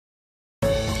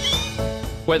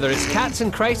Whether it's cats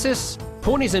in crisis,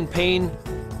 ponies in pain,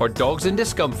 or dogs in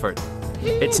discomfort,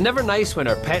 it's never nice when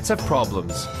our pets have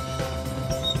problems.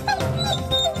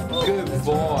 Good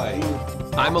boy.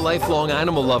 I'm a lifelong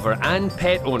animal lover and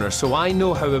pet owner, so I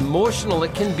know how emotional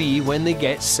it can be when they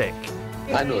get sick.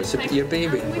 I know, it's your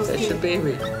baby. It's your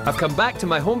baby. I've come back to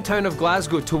my hometown of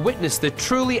Glasgow to witness the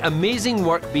truly amazing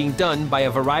work being done by a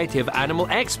variety of animal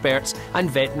experts and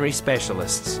veterinary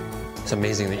specialists. It's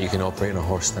amazing that you can operate on a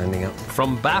horse standing up.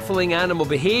 From baffling animal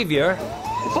behaviour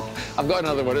I've got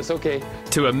another one, it's okay.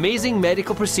 to amazing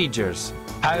medical procedures,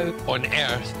 How on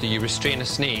earth do you restrain a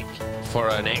snake for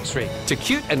an X-ray? to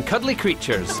cute and cuddly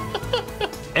creatures.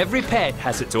 Every pet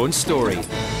has its own story.